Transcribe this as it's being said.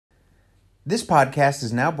This podcast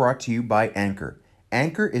is now brought to you by Anchor.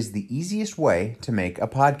 Anchor is the easiest way to make a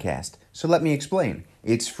podcast. So let me explain.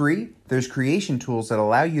 It's free. There's creation tools that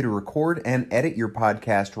allow you to record and edit your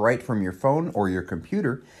podcast right from your phone or your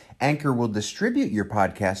computer. Anchor will distribute your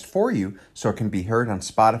podcast for you so it can be heard on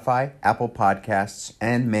Spotify, Apple Podcasts,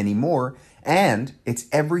 and many more. And it's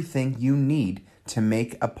everything you need to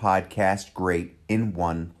make a podcast great in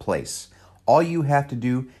one place. All you have to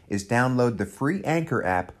do is download the free Anchor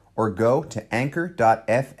app or go to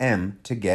anchor.fm to get